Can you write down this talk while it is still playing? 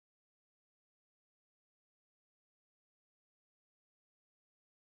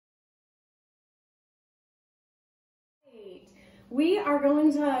Right. We are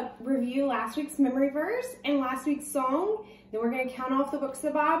going to review last week's memory verse and last week's song. Then we're going to count off the books of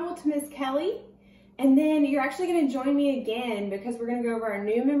the Bible to Miss Kelly. And then you're actually going to join me again because we're going to go over our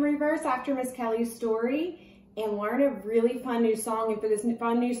new memory verse after Miss Kelly's story and learn a really fun new song. And for this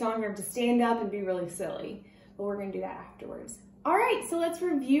fun new song, we have to stand up and be really silly. But we're going to do that afterwards. All right, so let's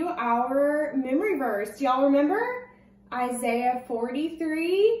review our memory verse. Do y'all remember? Isaiah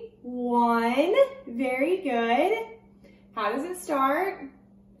 43:1. Very good. How does it start?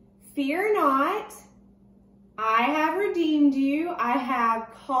 Fear not, I have redeemed you. I have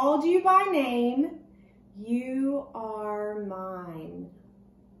called you by name. You are mine.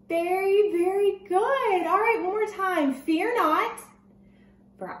 Very, very good. All right, one more time. Fear not,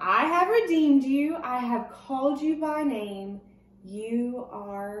 for I have redeemed you. I have called you by name. You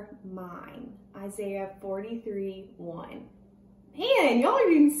are mine. Isaiah 43:1. Man, y'all are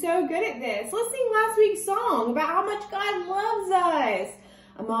doing so good at this. Let's sing last week's song about how much God loves us.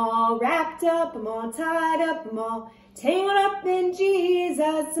 I'm all wrapped up, I'm all tied up, I'm all tangled up in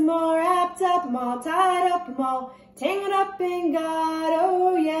Jesus. I'm all wrapped up, I'm all tied up, I'm all tangled up in God.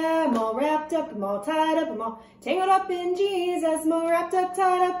 Oh yeah, I'm all wrapped up, I'm all tied up, I'm all tangled up in Jesus. I'm all wrapped up,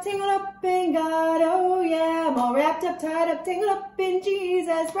 tied up, tangled up in God. Oh yeah, I'm all wrapped up, tied up, tangled up in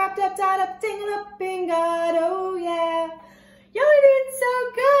Jesus. Wrapped up, tied up, tangled up in God. Oh yeah. Y'all are doing so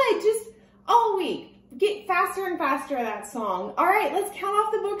good. Just all week. Get faster and faster at that song. All right, let's count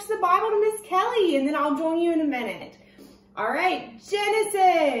off the books of the Bible to Miss Kelly, and then I'll join you in a minute. All right,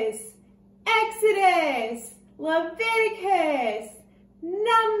 Genesis, Exodus, Leviticus,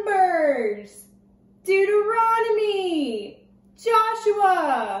 Numbers, Deuteronomy,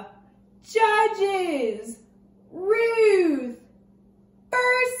 Joshua, Judges, Ruth, 1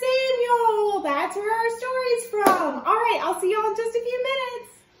 Samuel. That's where our story's from. All right, I'll see y'all in just a few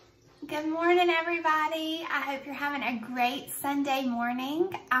minutes. Good morning, everybody. I hope you're having a great Sunday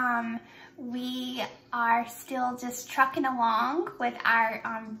morning. We are still just trucking along with our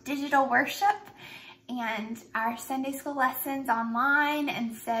digital worship and our Sunday school lessons online.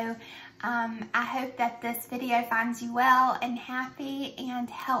 And so I hope that this video finds you well and happy and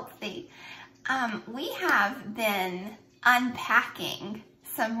healthy. We have been unpacking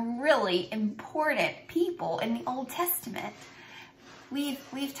some really important people in the Old Testament.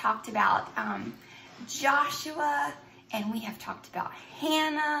 We've talked about Joshua, and we have talked about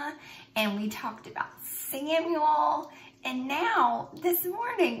Hannah, and we talked about Samuel, and now this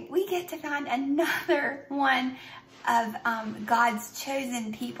morning we get to find another one of God's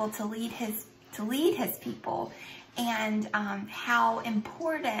chosen people to lead his people, and how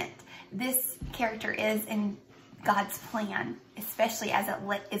important this character is in God's plan, especially as it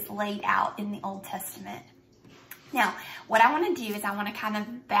is laid out in the Old Testament. Now, what I want to do is I want to kind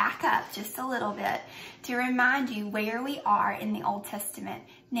of back up just a little bit to remind you where we are in the Old Testament.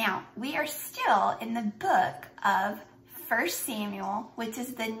 Now, we are still in the book of 1 Samuel, which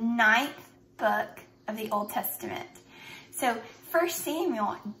is the 9th book of the Old Testament. So 1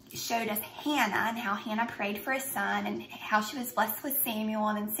 Samuel showed us Hannah and how Hannah prayed for a son and how she was blessed with Samuel.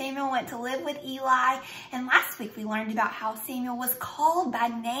 And then Samuel went to live with Eli. And last week we learned about how Samuel was called by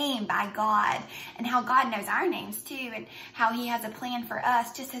name by God and how God knows our names too and how he has a plan for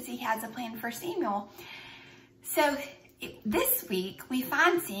us just as he has a plan for Samuel. So this week we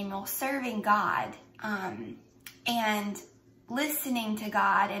find Samuel serving God and listening to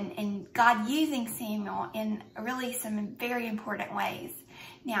God and God using Samuel in really some very important ways.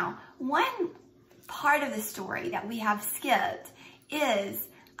 Now, one part of the story that we have skipped is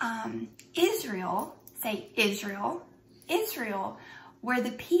Israel, say Israel. Israel were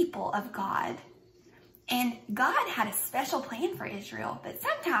the people of God. And God had a special plan for Israel, but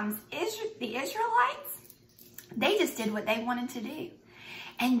sometimes the Israelites, they just did what they wanted to do.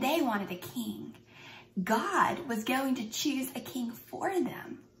 And they wanted a king. God was going to choose a king for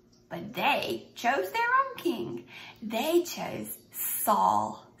them, but they chose their own king. They chose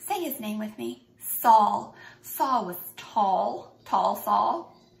Saul. Say his name with me. Saul. Saul was tall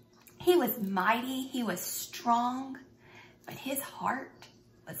Saul. He was mighty. He was strong, but his heart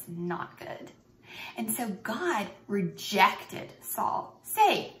was not good. And so God rejected Saul.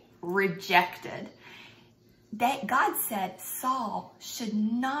 Say rejected. That God said Saul should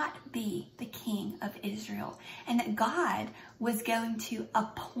not be the king of Israel and that God was going to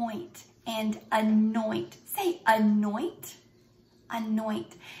appoint and anoint. Say anoint.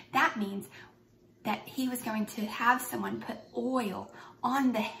 Anoint. That means that he was going to have someone put oil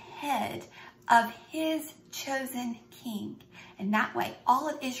on the head of his chosen king. And that way all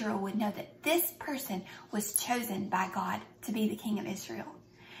of Israel would know that this person was chosen by God to be the king of Israel.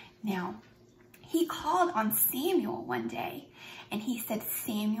 Now, he called on Samuel one day and he said,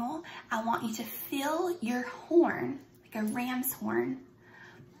 Samuel, I want you to fill your horn, like a ram's horn,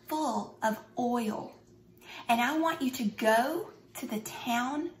 full of oil. And I want you to go to the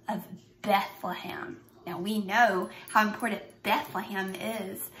town of Bethlehem. Now we know how important Bethlehem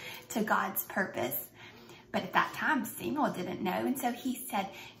is to God's purpose. But at that time, Samuel didn't know. And so he said,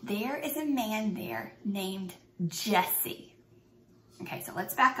 there is a man there named Jesse. Okay, so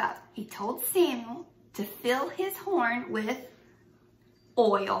let's back up. He told Samuel to fill his horn with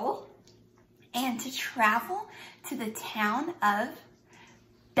oil and to travel to the town of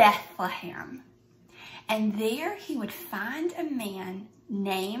Bethlehem. And there he would find a man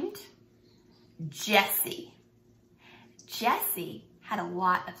named Jesse. Jesse had a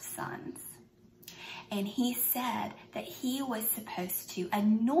lot of sons. And he said that he was supposed to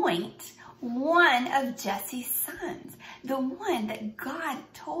anoint one of Jesse's sons, the one that God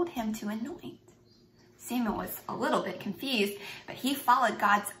told him to anoint. Samuel was a little bit confused, but he followed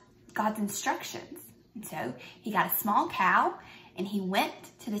God's instructions. And so he got a small cow and he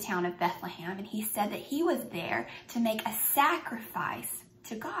went to the town of Bethlehem, and he said that he was there to make a sacrifice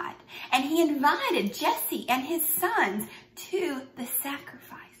to God. And he invited Jesse and his sons to the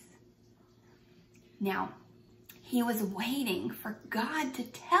sacrifice. Now, he was waiting for God to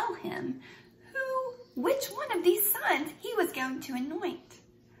tell him which one of these sons he was going to anoint.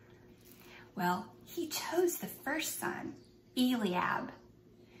 Well, he chose the first son, Eliab.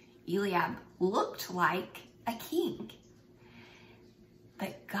 Eliab looked like a king.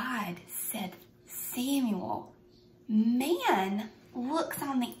 But God said, Samuel, man looks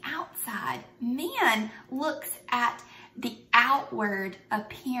on the outside. Man looks at the outward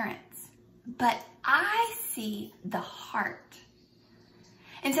appearance. But I see the heart.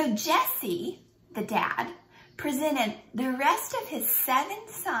 And so Jesse, the dad, presented the rest of his 7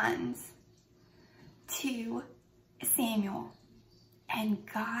 sons to Samuel. And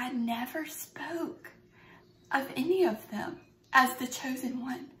God never spoke of any of them as the chosen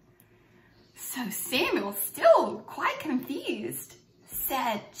one. So Samuel, still quite confused,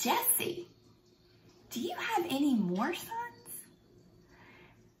 said, Jesse, do you have any more sons?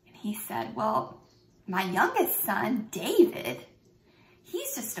 And he said, well, my youngest son, David,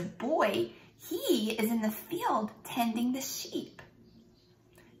 he's just a boy. He is in the field tending the sheep.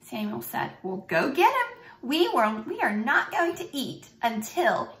 Samuel said, well, go get him. We are not going to eat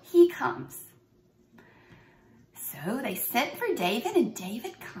until he comes. So they sent for David, and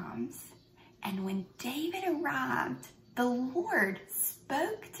David comes. And when David arrived, the Lord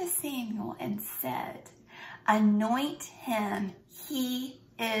spoke to Samuel and said, anoint him, he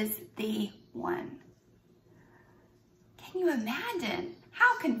is the one. Can you imagine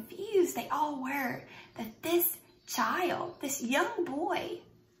how confused they all were that this child, this young boy,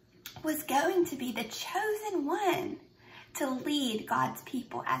 was going to be the chosen one to lead God's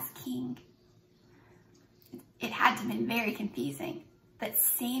people as king? It had to have been very confusing, but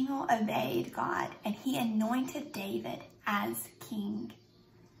Samuel obeyed God and he anointed David as king.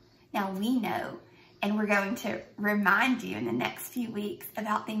 Now we know, and we're going to remind you in the next few weeks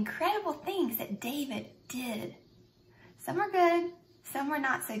about the incredible things that David did. Some were good, some were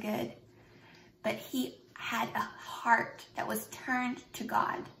not so good, but he had a heart that was turned to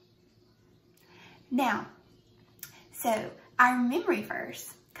God. Now, so our memory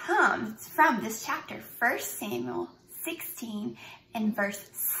verse comes from this chapter, 1 Samuel 16 and verse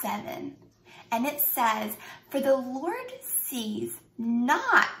 7. And it says, for the Lord sees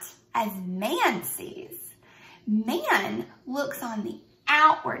not as man sees. Man looks on the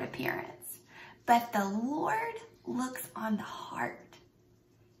outward appearance, but the Lord looks on the heart.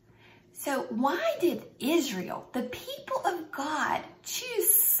 So why did Israel, the people of God,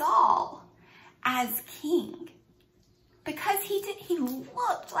 choose Saul as king? Because he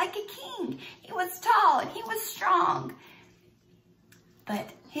looked like a king. He was tall and he was strong. But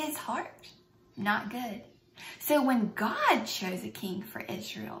his heart, not good. So when God chose a king for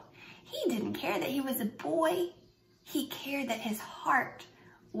Israel, he didn't care that he was a boy. He cared that his heart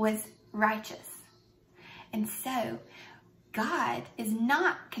was righteous. And so God is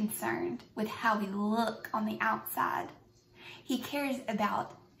not concerned with how we look on the outside. He cares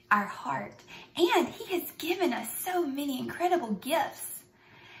about our heart. And he has given us so many incredible gifts.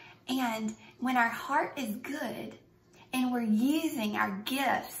 And when our heart is good and we're using our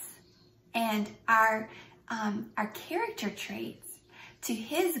gifts and our character traits to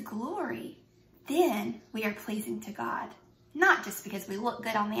his glory, then we are pleasing to God. Not just because we look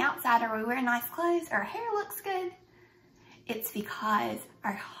good on the outside or we wear nice clothes or our hair looks good. It's because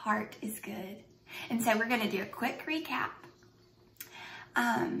our heart is good. And so we're going to do a quick recap.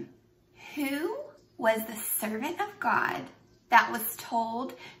 Who was the servant of God that was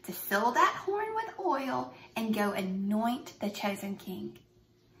told to fill that horn with oil and go anoint the chosen king?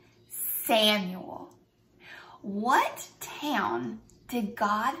 Samuel. What town did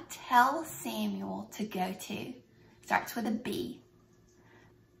God tell Samuel to go to? Starts with a B.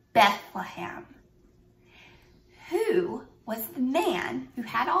 Bethlehem. Who was the man who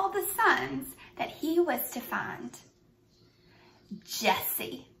had all the sons that he was to find?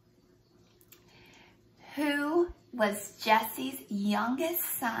 Jesse. Who was Jesse's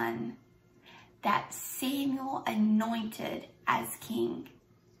youngest son that Samuel anointed as king?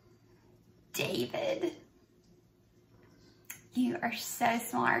 David. You are so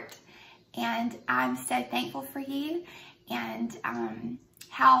smart, and I'm so thankful for you and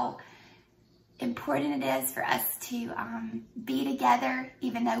how important it is for us to be together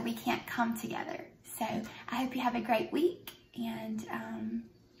even though we can't come together. So I hope you have a great week, and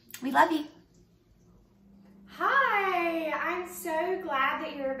we love you. Hi, I'm so glad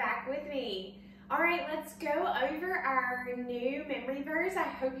that you're back with me. All right, let's go over our new memory verse. I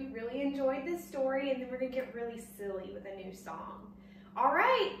hope you really enjoyed this story, and then we're gonna get really silly with a new song. All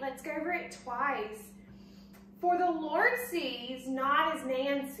right, let's go over it twice. For the Lord sees not as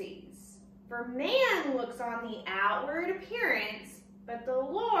man sees, for man looks on the outward appearance, but the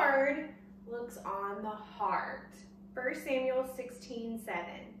Lord looks on the heart. 1 Samuel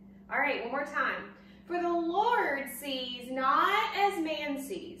 16:7. All right, one more time. For the Lord sees not as man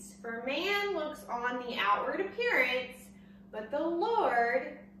sees, for man looks on the outward appearance, but the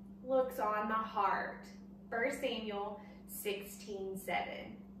Lord looks on the heart. 1 Samuel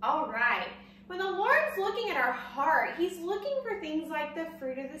 16:7. All right. When the Lord's looking at our heart, he's looking for things like the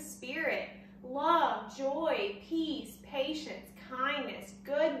fruit of the Spirit: love, joy, peace, patience, kindness,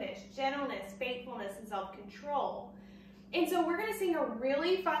 goodness, gentleness, faithfulness, and self-control. And so we're going to sing a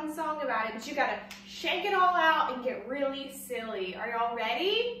really fun song about it, but you got to shake it all out and get really silly. Are y'all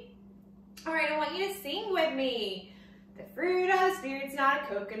ready? All right, I want you to sing with me. The fruit of the Spirit's not a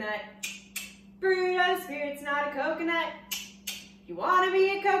coconut. Fruit of the Spirit's not a coconut. If you want to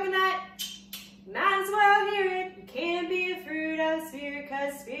be a coconut, you might as well hear it. You can't be a fruit of the Spirit,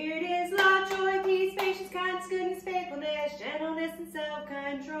 because Spirit is love, joy, peace, patience, kindness, goodness, faithfulness, gentleness, and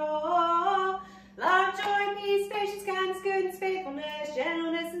self-control. Love, joy, peace, patience, kindness, goodness, faithfulness,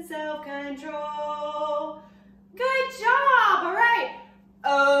 gentleness, and self-control. Good job! All right.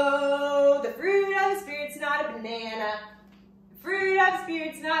 Oh, the fruit of the Spirit's not a banana. The fruit of the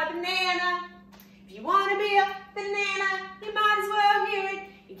Spirit's not a banana. If you want to be a banana, you might as well hear it.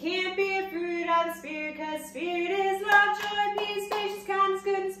 You can't be a fruit of the Spirit, because Spirit is love, joy, peace, patience, kindness,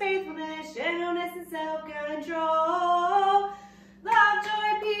 goodness, faithfulness, gentleness, and self-control. Love,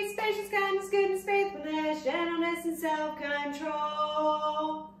 joy, peace, patience, kindness, goodness, faithfulness, gentleness, and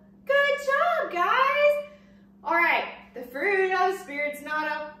self-control. Good job, guys. All right, the fruit of the Spirit's not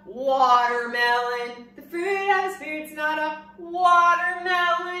a watermelon. The fruit of the Spirit's not a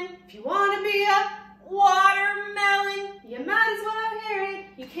watermelon. If you want to be a watermelon, you might as well hear it.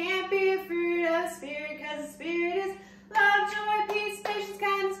 You can't be a fruit of the Spirit, because the Spirit is love, joy, peace, patience,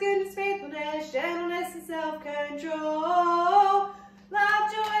 kindness, goodness, faithfulness, gentleness, and self-control.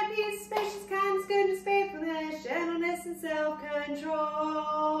 Love, joy, peace, patience, kindness, goodness, faithfulness, gentleness, and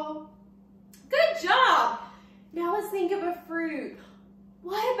self-control. Good job. Now let's think of a fruit.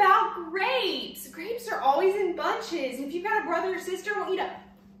 What about grapes? Grapes are always in bunches. If you've got a brother or sister, I want you to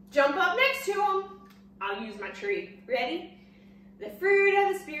jump up next to them. I'll use my tree. Ready? The fruit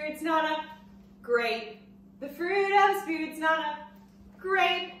of the Spirit's not a grape. The fruit of the Spirit's not a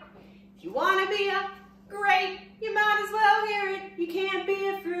grape. If you want to be a grape, you might as well hear it. You can't be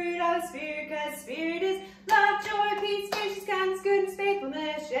a fruit of the Spirit, because Spirit is love, joy, peace, patience, kindness, goodness,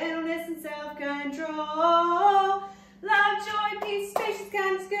 faithfulness, gentleness, and self-control. Love, joy, peace, patience,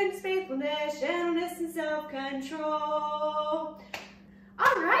 kindness, goodness, faithfulness, gentleness, and self-control. All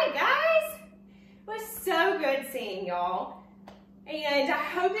right, guys. It was so good seeing y'all. And I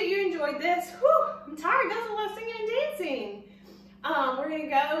hope that you enjoyed this. Whew, I'm tired. That's a lot of singing and dancing. We're going to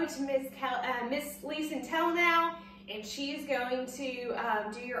go to Miss Leeson Tell now, and she's going to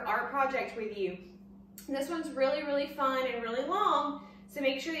do your art project with you. And this one's really, really fun and really long, so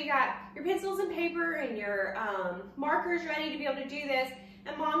make sure you got your pencils and paper and your markers ready to be able to do this.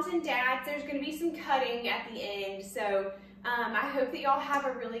 And moms and dads, there's going to be some cutting at the end, so I hope that y'all have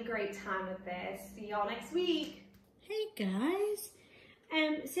a really great time with this. See y'all next week. Hey guys,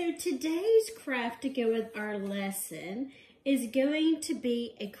 so today's craft to go with our lesson is going to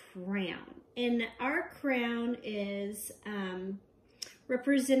be a crown, and our crown is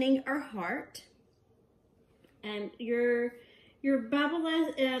representing our heart. Your Your Bible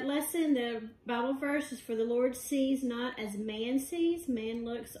lesson, the Bible verse is, for the Lord sees not as man sees. Man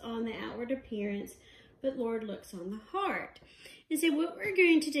looks on the outward appearance, but Lord looks on the heart. And so what we're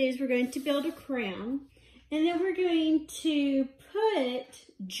going to do is we're going to build a crown, and then we're going to put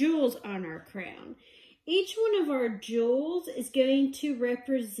jewels on our crown. Each one of our jewels is going to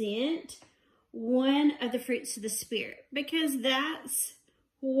represent one of the fruits of the Spirit, because that's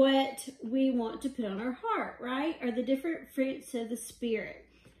what we want to put on our heart, right? Are the different fruits of the Spirit.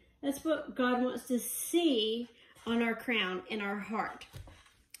 That's what God wants to see on our crown in our heart.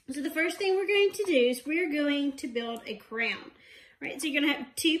 So the first thing we're going to do is we're going to build a crown, right? So you're going to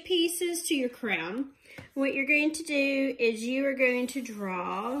have 2 pieces to your crown. What you're going to do is you are going to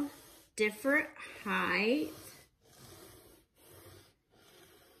draw different height,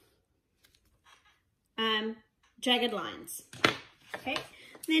 jagged lines, okay?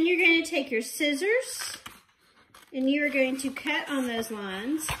 Then you're going to take your scissors and you are going to cut on those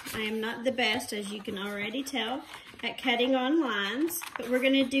lines. I am not the best, as you can already tell, at cutting on lines, but we're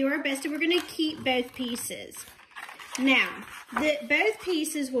going to do our best, and we're going to keep both pieces. Now, both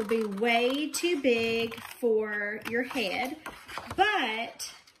pieces will be way too big for your head,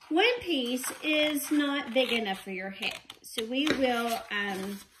 but one piece is not big enough for your head. So we will,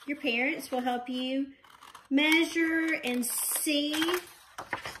 your parents will help you measure and see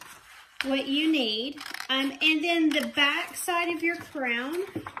what you need. And then the back side of your crown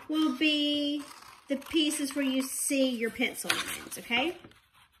will be the pieces where you see your pencil lines, okay?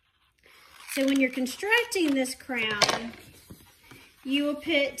 So when you're constructing this crown, you will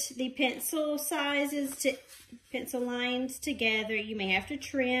put the pencil lines together. You may have to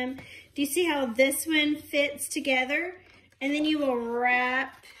trim. Do you see how this one fits together? And then you will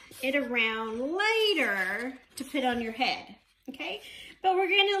wrap it around later to put on your head, okay? But we're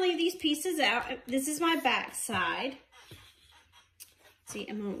going to leave these pieces out. This is my back side. See,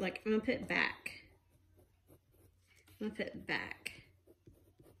 I'm gonna put back. I'm gonna put back.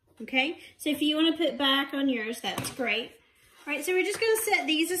 Okay, so if you want to put back on yours, that's great. All right, so we're just going to set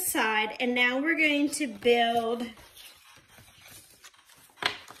these aside, and now we're going to build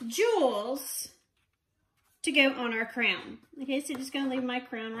jewels to go on our crown. Okay, so just going to leave my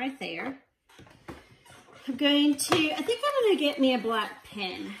crown right there. I think I'm going to get me a black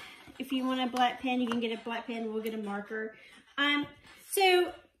pen. If you want a black pen, you can get a black pen. We'll get a marker.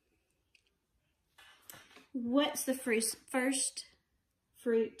 So what's the first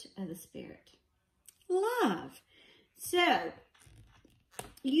fruit of the Spirit? Love. So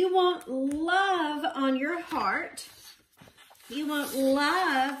you want love on your heart. You want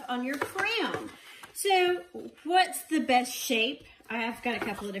love on your crown. So what's the best shape? I've got a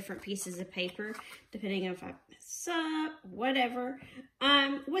couple of different pieces of paper, depending on if I mess up, whatever.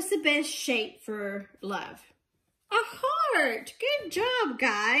 What's the best shape for love? A heart. Good job,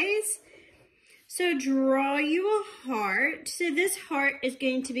 guys. So draw you a heart. So this heart is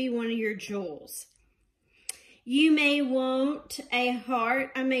going to be one of your jewels. You may want a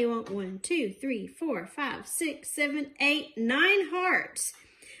heart. I may want 1, 2, 3, 4, 5, 6, 7, 8, 9 hearts.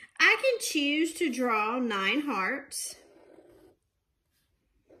 I can choose to draw 9 hearts.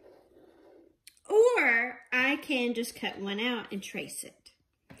 Or I can just cut one out and trace it.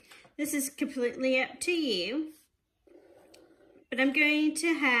 This is completely up to you. But I'm not going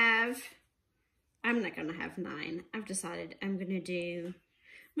to have 9. I've decided I'm going to do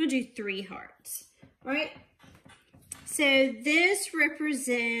 3 hearts. All right. So this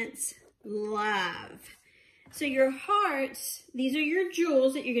represents love. So your hearts, these are your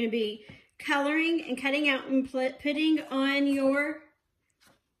jewels that you're going to be coloring and cutting out and putting on your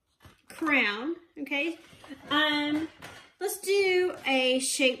crown, okay? Let's do a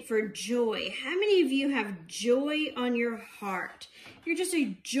shape for joy. How many of you have joy on your heart? You're just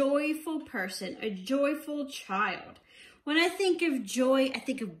a joyful person, a joyful child. When I think of joy, I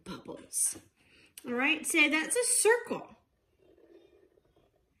think of bubbles. All right, so that's a circle.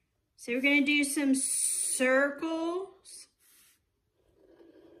 So we're going to do some circles.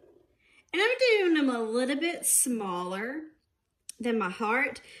 And I'm doing them a little bit smaller than my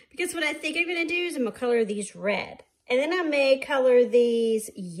heart, because what I think I'm going to do is I'm going to color these red. And then I may color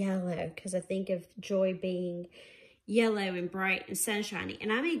these yellow, because I think of joy being yellow and bright and sunshiny.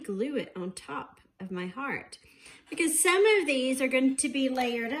 And I may glue it on top of my heart, because some of these are going to be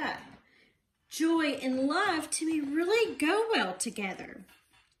layered up. Joy and love to me really go well together.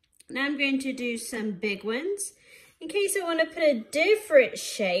 Now I'm going to do some big ones in case I want to put a different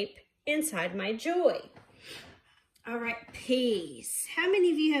shape inside my joy. All right, peace. How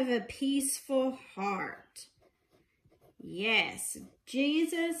many of you have a peaceful heart? Yes,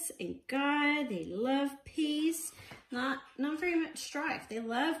 Jesus and God. They love peace. Not very much strife. They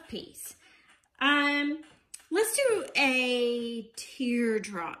love peace. Let's do a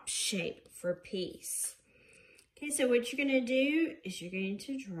teardrop shape for peace. Okay, so what you're going to do is you're going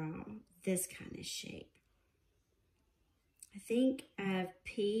to draw this kind of shape. I think of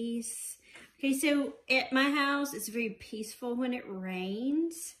peace. Okay, so at my house, it's very peaceful when it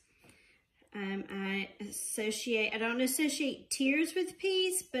rains. I don't associate tears with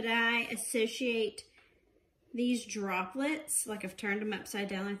peace, but I associate these droplets, like I've turned them upside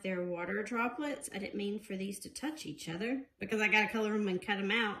down like they're water droplets. I didn't mean for these to touch each other because I got to color them and cut them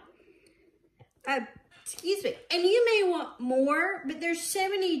out. Excuse me. And you may want more, but there's so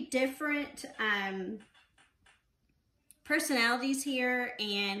many different personalities here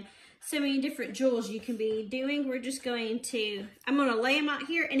and so many different jewels you can be doing. We're just going to, I'm going to lay them out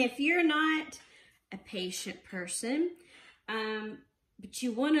here. And if you're not a patient person, but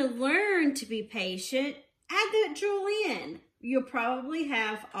you want to learn to be patient, add that jewel in. You'll probably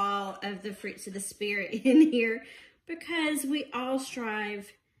have all of the fruits of the Spirit in here because we all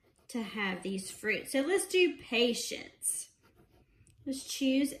strive to have these fruits. So let's do patience. Let's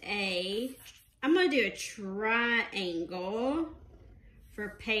choose I'm going to do a triangle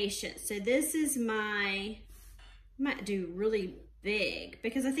for patience. So this is I might do really big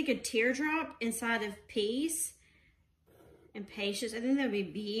because I think a teardrop inside of peace and patience, I think that would be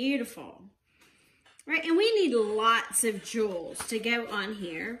beautiful. Right, and we need lots of jewels to go on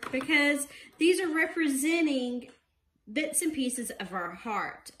here because these are representing bits and pieces of our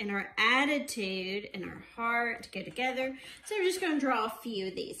heart, and our attitude and our heart go together. So we're just going to draw a few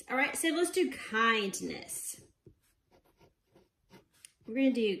of these. All right, so let's do kindness. We're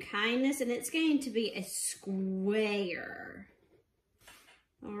going to do kindness, and it's going to be a square.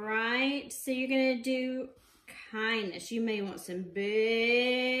 All right, so you're going to do kindness. You may want some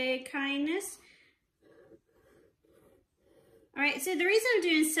big kindness. All right, so the reason I'm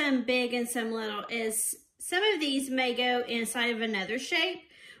doing some big and some little is some of these may go inside of another shape,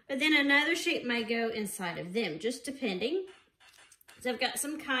 but then another shape may go inside of them, just depending. So I've got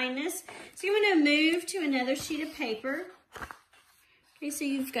some kindness. So you're going to move to another sheet of paper. Okay, so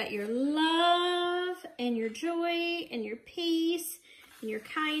you've got your love and your joy and your peace and your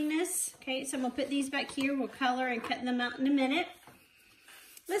kindness. Okay, so I'm going to put these back here. We'll color and cut them out in a minute.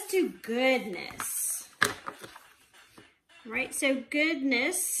 Let's do goodness. All right, so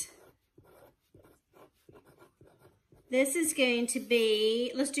goodness. This is going to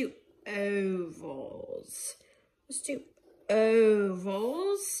be, let's do ovals. Let's do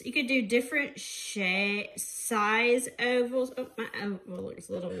ovals. You could do different size ovals. Oh, my oval looks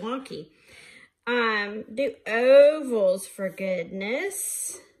a little wonky. Do ovals for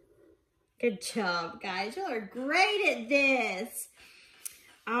goodness. Good job, guys. Y'all are great at this.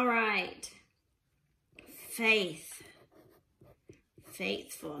 All right. Faith.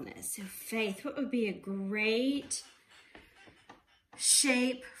 Faithfulness. So faith, what would be a great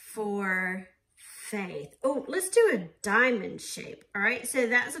shape for faith? Oh, let's do a diamond shape. All right, so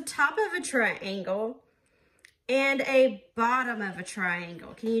that's the top of a triangle and a bottom of a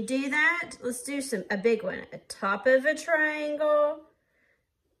triangle. Can you do that? Let's do a big one. A top of a triangle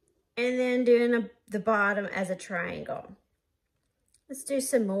and then doing the bottom as a triangle. Let's do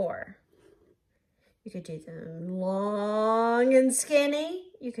some more. You could do them long and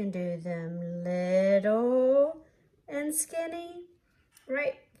skinny. You can do them little and skinny.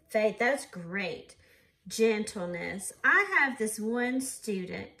 Right? Faith, that's great. Gentleness. I have this one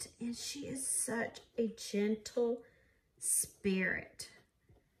student, and she is such a gentle spirit.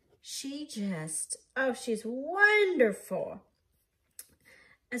 She just, oh, she's wonderful.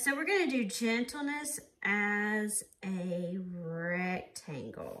 And so we're going to do gentleness as a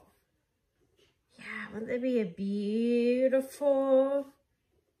rectangle. Yeah, wouldn't that be a beautiful?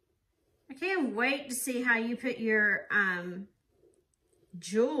 I can't wait to see how you put your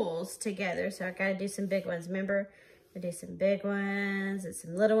jewels together. So I got to do some big ones. Remember, I do some big ones and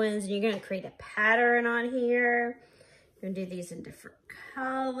some little ones. And you're going to create a pattern on here. You're going to do these in different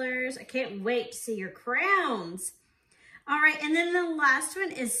colors. I can't wait to see your crowns. All right, and then the last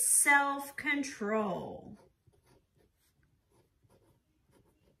one is self-control.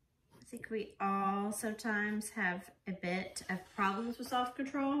 I think we all sometimes have a bit of problems with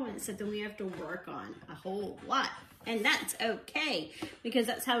self-control, and it's something we have to work on a whole lot. And that's okay, because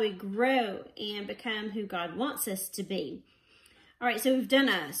that's how we grow and become who God wants us to be. All right, so we've done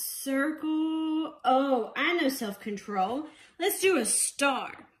a circle. Oh, I know self-control. Let's do a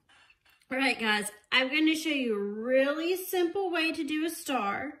star. All right, guys, I'm going to show you a really simple way to do a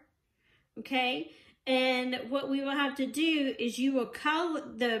star, okay? And what we will have to do is you will color,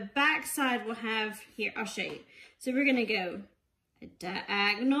 the back side will have, here, I'll show you. So we're gonna go a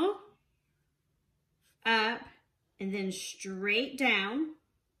diagonal, up, and then straight down,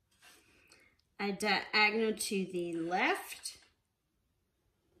 a diagonal to the left,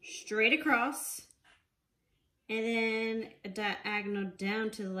 straight across, and then a diagonal down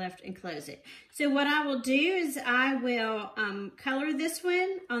to the left and close it. So what I will do is I will color this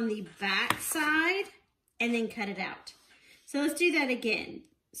one on the back side and then cut it out. So let's do that again.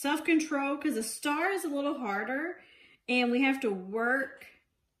 Self-control, because a star is a little harder and we have to work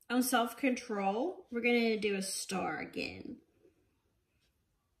on self-control. We're gonna do a star again.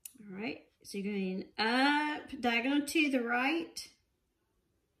 All right, so you're going up, diagonal to the right,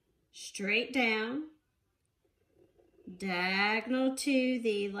 straight down, diagonal to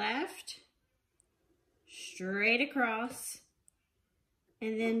the left, straight across,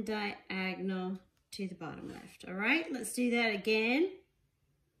 and then diagonal to the bottom left. All right, let's do that again.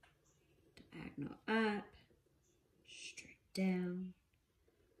 Diagonal up, straight down,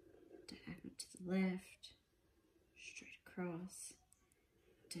 diagonal to the left, straight across,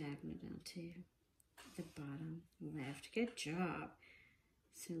 diagonal down to the bottom left. Good job.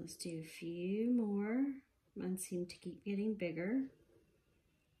 So let's do a few more. Mine seem to keep getting bigger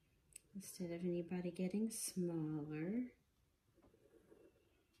instead of anybody getting smaller.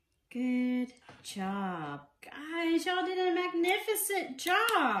 Good job. Guys, y'all did a magnificent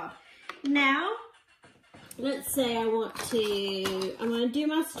job. Now, let's say I'm gonna do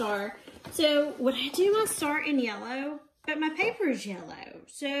my star. So would I do my star in yellow? But my paper is yellow.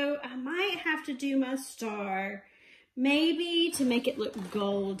 So I might have to do my star maybe to make it look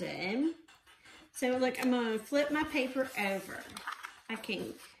golden. So look, I'm gonna flip my paper over. I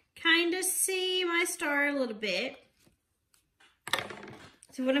can kind of see my star a little bit.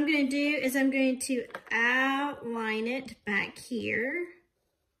 So what I'm gonna do is I'm going to outline it back here,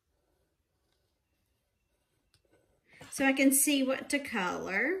 so I can see what to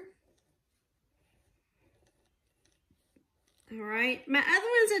color. All right, my other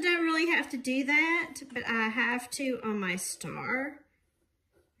ones I don't really have to do that, but I have to on my star,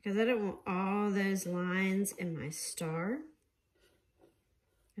 because I don't want all those lines in my star.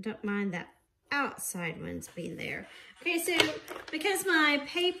 I don't mind that outside ones being there. Okay, so because my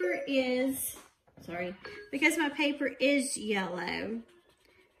paper is yellow,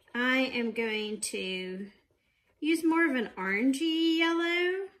 I am going to use more of an orangey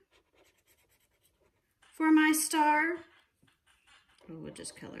yellow for my star. We'll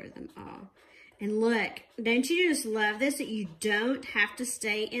just color them all. And look, don't you just love this, that you don't have to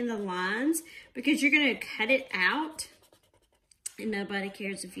stay in the lines because you're gonna cut it out and nobody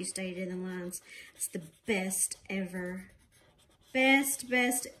cares if you stayed in the lines. It's the best ever. Best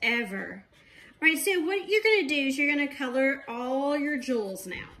ever. All right, so what you're gonna do is you're gonna color all your jewels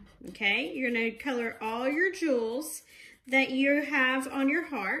now, okay? You're gonna color all your jewels that you have on your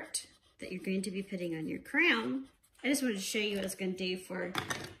heart that you're going to be putting on your crown. I just wanted to show you what it's going to do for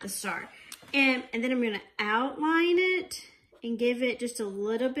the star. And then I'm going to outline it and give it just a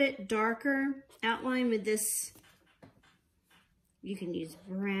little bit darker outline with this. You can use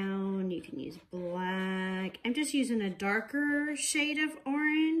brown, you can use black. I'm just using a darker shade of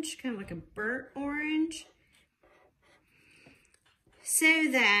orange, kind of like a burnt orange.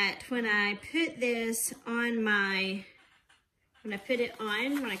 So that when I put this on my, when I cut it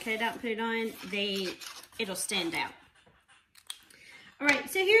out and put it on, it'll stand out. All right,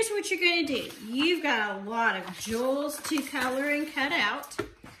 so here's what you're gonna do. You've got a lot of jewels to color and cut out.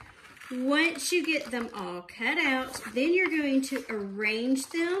 Once you get them all cut out, then you're going to arrange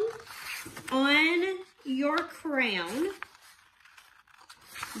them on your crown,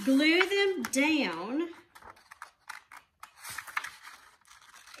 glue them down,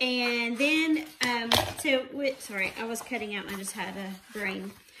 and then, sorry, I was cutting out and I just had a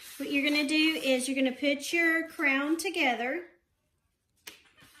brain. What you're gonna do is you're gonna put your crown together.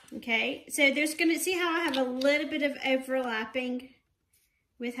 Okay, so there's gonna, see how I have a little bit of overlapping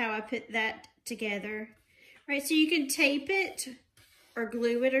with how I put that together. All right, so you can tape it or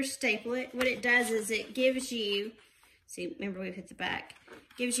glue it or staple it. What it does is it gives you, see, remember we put the back,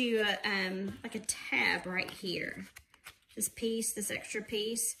 gives you a, like a tab right here. This piece, this extra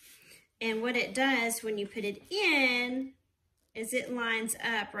piece. And what it does when you put it in is it lines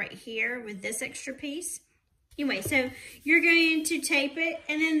up right here with this extra piece. Anyway, so you're going to tape it,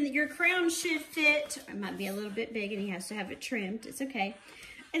 and then your crown should fit. It might be a little bit big and he has to have it trimmed. It's okay.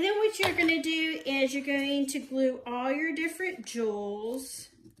 And then what you're going to do is you're going to glue all your different jewels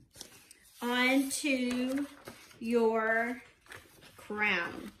onto your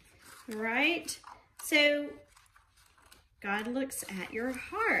crown. All right? So God looks at your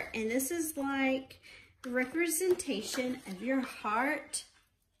heart, and this is like the representation of your heart.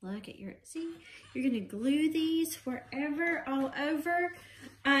 Look at your, see, you're gonna glue these wherever, all over.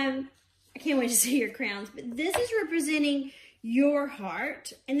 I can't wait to see your crowns, but this is representing your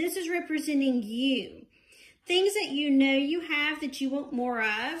heart, and this is representing you. Things that you know you have that you want more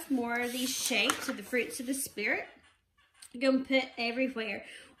of these shapes of the fruits of the Spirit. You're gonna put everywhere.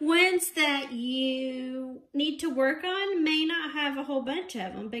 Ones that you need to work on may not have a whole bunch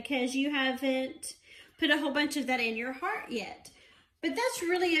of them because you haven't put a whole bunch of that in your heart yet. But that's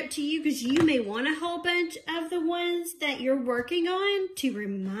really up to you, because you may want a whole bunch of the ones that you're working on to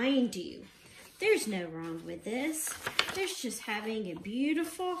remind you. There's no wrong with this. There's just having a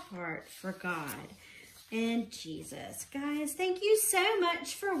beautiful heart for God and Jesus. Guys, thank you so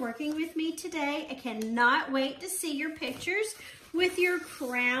much for working with me today. I cannot wait to see your pictures with your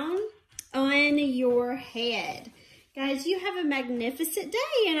crown on your head. Guys, you have a magnificent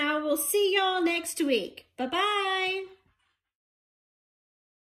day, and I will see y'all next week. Bye-bye.